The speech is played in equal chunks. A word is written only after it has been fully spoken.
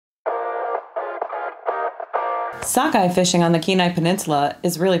Sockeye fishing on the Kenai Peninsula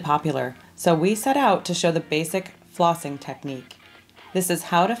is really popular, so we set out to show the basic flossing technique. This is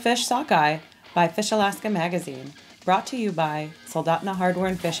How to Fish Sockeye by Fish Alaska Magazine, brought to you by Soldotna Hardware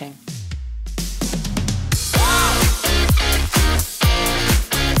and Fishing.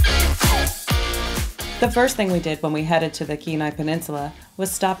 The first thing we did when we headed to the Kenai Peninsula was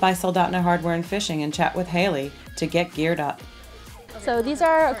stop by Soldotna Hardware and Fishing and chat with Haley to get geared up. So these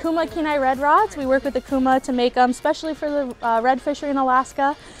are Okuma Kenai red rods. We work with Okuma to make them especially for the red fishery in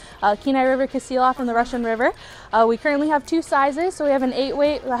Alaska, Kenai River, Kasilof, and the Russian River. We currently have two sizes, so we have an 8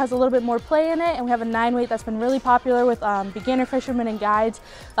 weight that has a little bit more play in it, and we have a 9 weight that's been really popular with beginner fishermen and guides.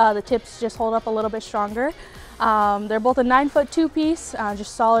 The tips just hold up a little bit stronger. They're both a 9-foot 2-piece,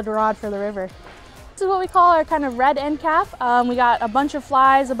 just solid rod for the river. This is what we call our kind of red end cap. We got a bunch of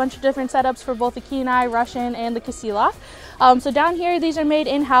flies, a bunch of different setups for both the Kenai, Russian, and the Kasilof. So down here, these are made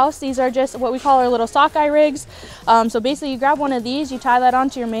in-house. These are just what we call our little sockeye rigs. So basically you grab one of these, you tie that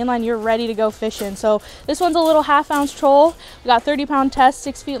onto your main line, you're ready to go fishing. So this one's a little 1/2-ounce troll. We got 30-pound test,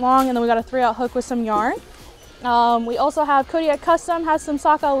 6 feet long, and then we got a 3-aught hook with some yarn. We also have Kodiak Custom, has some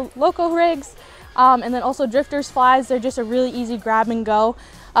Sockeye loco rigs, and then also drifters flies. They're just a really easy grab and go.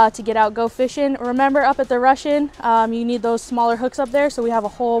 To get out, go fishing. Remember, up at the Russian, you need those smaller hooks up there, so we have a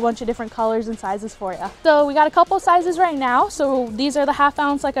whole bunch of different colors and sizes for you. So we got a couple sizes right now. So these are the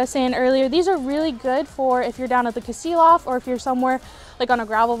 1/2-ounce, like I was saying earlier. These are really good for if you're down at the Kasilof or if you're somewhere like on a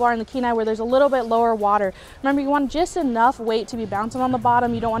gravel bar in the Kenai where there's a little bit lower water. Remember, you want just enough weight to be bouncing on the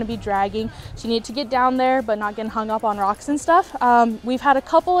bottom. You don't want to be dragging. So you need to get down there, but not getting hung up on rocks and stuff. We've had a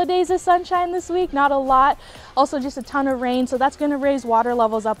couple of days of sunshine this week, not a lot. Also just a ton of rain, so that's going to raise water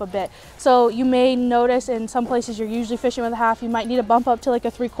levels up a bit. So you may notice in some places you're usually fishing with a 1/2, you might need to bump up to like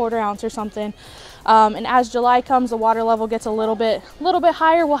a 3/4 ounce or something. And as July comes, the water level gets a little bit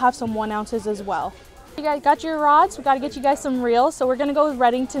higher. We'll have some 1 ounces as well. You guys got your rods, we got to get you guys some reels. So we're going to go with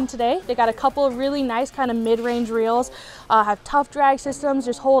Redington today. They got a couple of really nice kind of mid-range reels, have tough drag systems,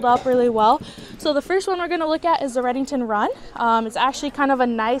 just hold up really well. So the first one we're going to look at is the Redington Run. It's actually kind of a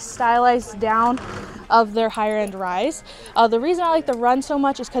nice stylized down of their higher end rise. The reason I like the Run so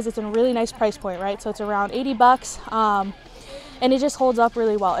much is because it's a really nice price point, right? So it's around 80 bucks. And it just holds up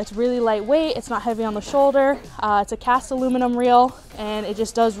really well. It's really lightweight, it's not heavy on the shoulder. It's a cast aluminum reel, and it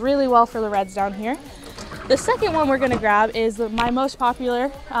just does really well for the reds down here. The second one we're gonna grab is my most popular,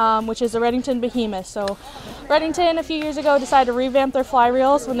 which is the Redington Behemoth. So Redington a few years ago decided to revamp their fly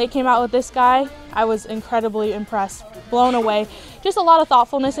reels. When they came out with this guy, I was incredibly impressed, blown away. Just a lot of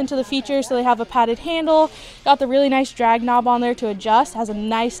thoughtfulness into the features. So they have a padded handle, got the really nice drag knob on there to adjust, has a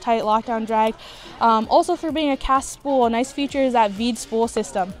nice tight lockdown drag. Also for being a cast spool, a nice feature is that V'd spool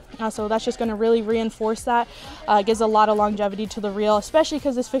system. So that's just gonna really reinforce that. Gives a lot of longevity to the reel, especially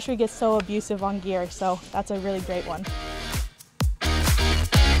because this fishery gets so abusive on gear. So that's a really great one.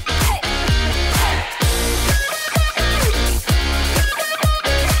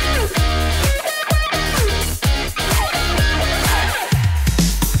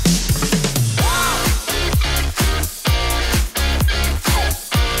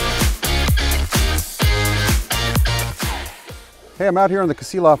 Hey, I'm out here on the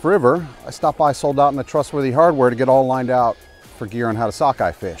Kasilof River. I stopped by Soldotna Trustworthy Hardware to get all lined out for gear on how to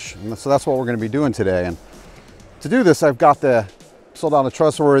sockeye fish. And so that's what we're going to be doing today. And to do this, I've got the Soldotna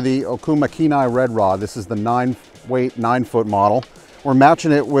Trustworthy Okuma Kenai red rod. This is the 9-weight, 9-foot model. We're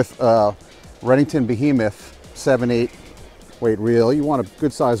matching it with Redington Behemoth 7/8 weight reel. You want a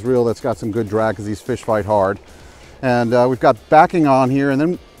good sized reel that's got some good drag because these fish fight hard. And we've got backing on here, and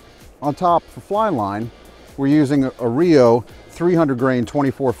then on top for fly line, we're using a Rio 300 grain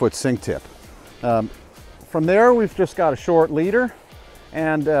 24-foot sink tip. From there, we've just got a short leader,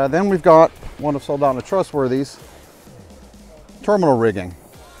 and then we've got one of Soldotna Trustworthy's terminal rigging,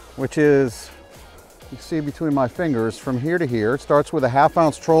 which is, you see between my fingers, from here to here. It starts with a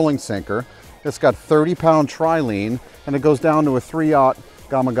 1/2-ounce trolling sinker. It's got 30-pound trilene, and it goes down to a 3/aught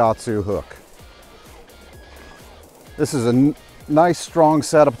Gamakatsu hook. This is a nice strong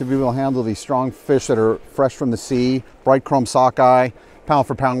setup to be able to handle these strong fish that are fresh from the sea. Bright chrome sockeye, pound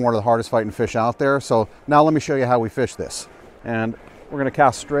for pound, one of the hardest fighting fish out there. So now let me show you how we fish this. And we're going to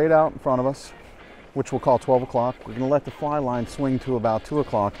cast straight out in front of us, which we'll call 12 o'clock. We're going to let the fly line swing to about 2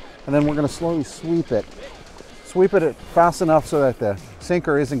 o'clock, and then we're going to slowly sweep it. Sweep it fast enough so that the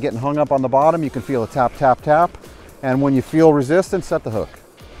sinker isn't getting hung up on the bottom. You can feel a tap, tap, tap. And when you feel resistance, set the hook.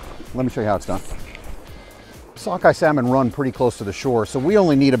 Let me show you how it's done. Sockeye salmon run pretty close to the shore, so we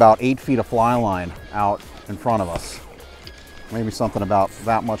only need about 8 feet of fly line out in front of us. Maybe something about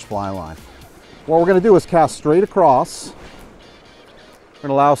that much fly line. What we're going to do is cast straight across. We're going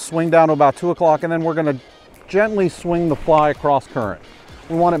to allow swing down to about 2 o'clock, and then we're going to gently swing the fly across current.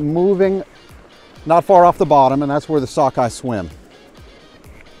 We want it moving not far off the bottom, and that's where the sockeye swim.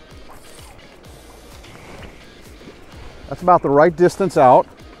 That's about the right distance out.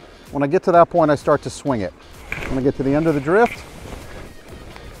 When I get to that point, I start to swing it. When I get to the end of the drift,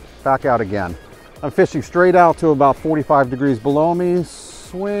 back out again. I'm fishing straight out to about 45 degrees below me,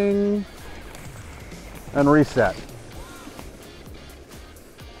 swing, and reset.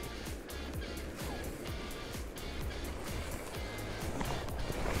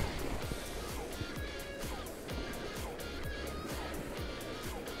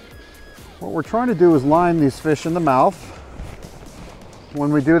 What we're trying to do is line these fish in the mouth.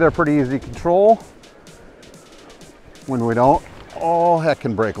 When we do, they're pretty easy to control. When we don't, all heck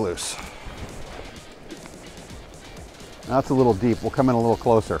can break loose. That's a little deep. We'll come in a little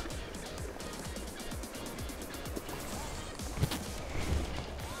closer.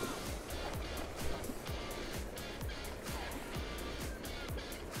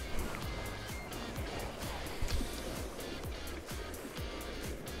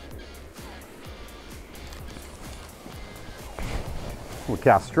 We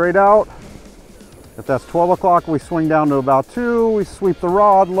cast straight out. If that's 12 o'clock, we swing down to about 2. We sweep the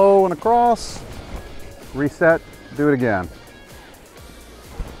rod low and across. Reset, do it again.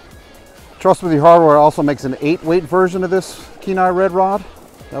 Trustworthy Hardware also makes an 8-weight version of this Kenai red rod.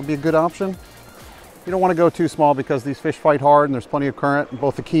 That would be a good option. You don't want to go too small because these fish fight hard and there's plenty of current in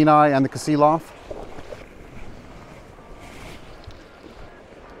both the Kenai and the Kasilof.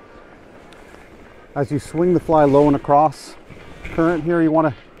 As you swing the fly low and across current here, you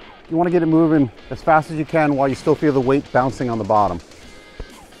want to get it moving as fast as you can while you still feel the weight bouncing on the bottom.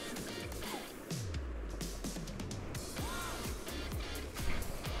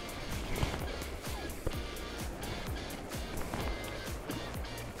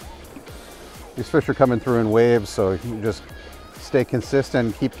 These fish are coming through in waves, so you just stay consistent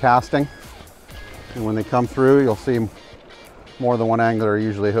and keep casting. And when they come through, you'll see more than one angler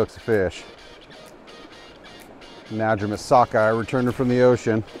usually hooks a fish. Anadromous sockeye returning from the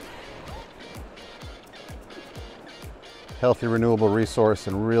ocean. Healthy, renewable resource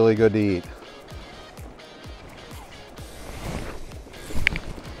and really good to eat.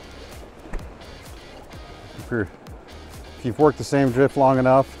 If you've worked the same drift long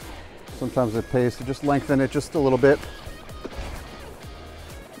enough, sometimes it pays to just lengthen it just a little bit.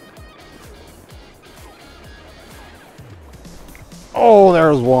 Oh,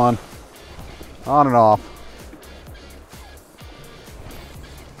 there's one. On and off.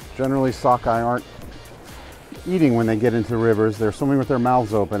 Generally, sockeye aren't eating when they get into rivers. They're swimming with their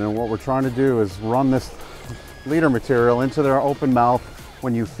mouths open, and what we're trying to do is run this leader material into their open mouth.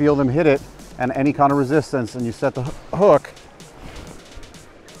 When you feel them hit it and any kind of resistance and you set the hook,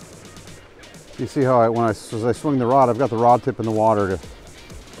 you see how as I swing the rod, I've got the rod tip in the water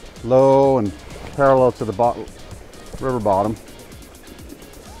to low and parallel to the river bottom.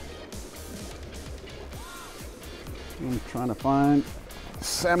 I'm trying to find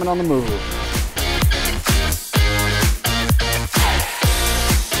salmon on the move.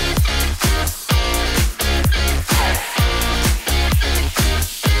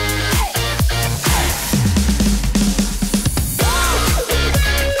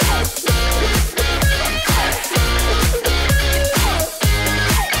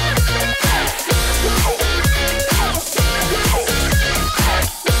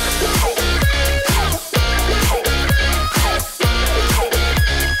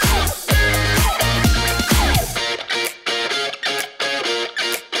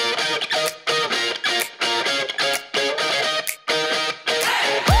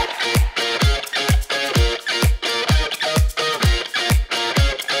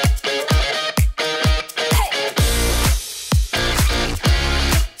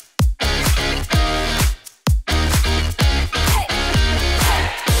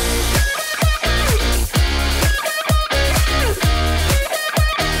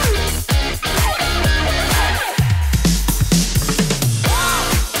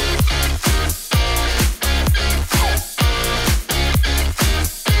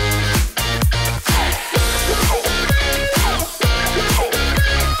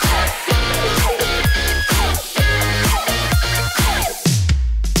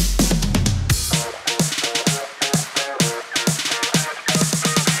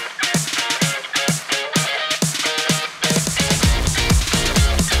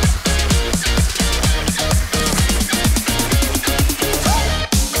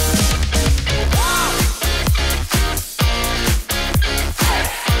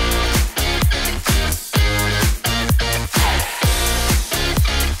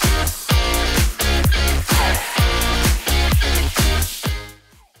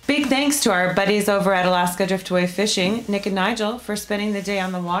 thanks to our buddies over at Alaska Driftway Fishing, Nick and Nigel, for spending the day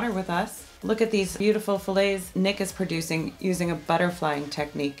on the water with us. Look at these beautiful fillets Nick is producing using a butterflying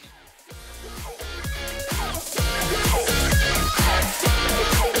technique.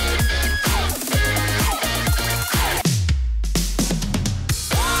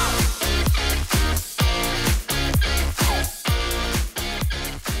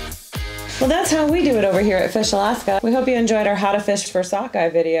 Well, that's how we do it over here at Fish Alaska. We hope you enjoyed our How to Fish for Sockeye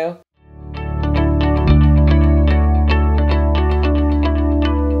video.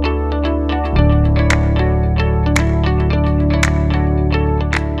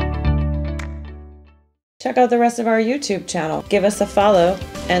 Check out the rest of our YouTube channel. Give us a follow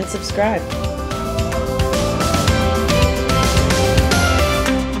and subscribe.